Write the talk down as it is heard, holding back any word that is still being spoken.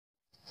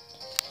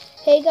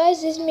Hey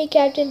guys, this is me,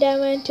 Captain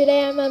Diamond.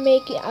 Today I'm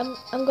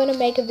gonna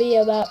make a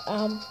video about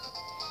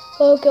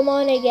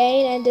Pokemon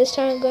again, and this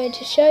time I'm going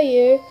to show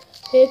you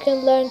how you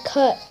can learn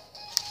Cut.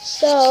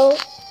 So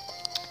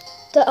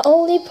the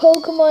only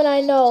Pokemon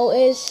I know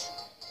is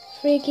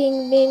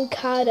freaking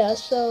Nincada.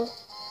 So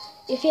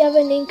if you have a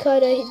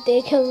Nincada,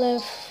 they can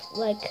learn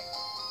like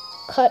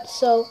Cut.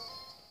 So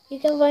you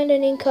can find a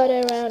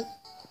Nincada around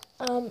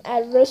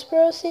at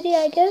Roseboro City,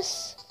 I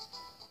guess.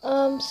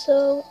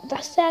 So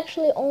that's the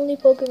actually only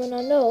Pokemon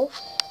I know.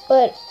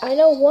 But I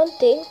know one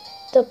thing,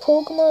 the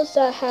Pokemons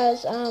that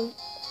has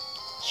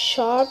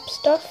sharp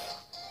stuff,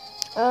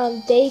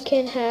 they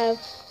can have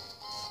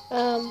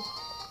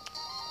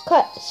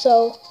cut.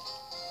 So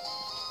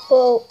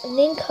well,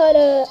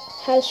 Nincada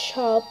has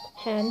sharp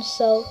hands,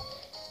 so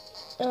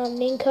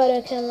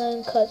Nincada can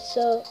learn cut.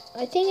 So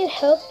I think it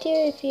helped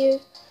you if you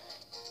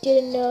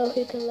didn't know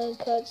who can learn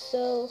cut.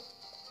 So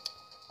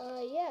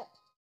yeah.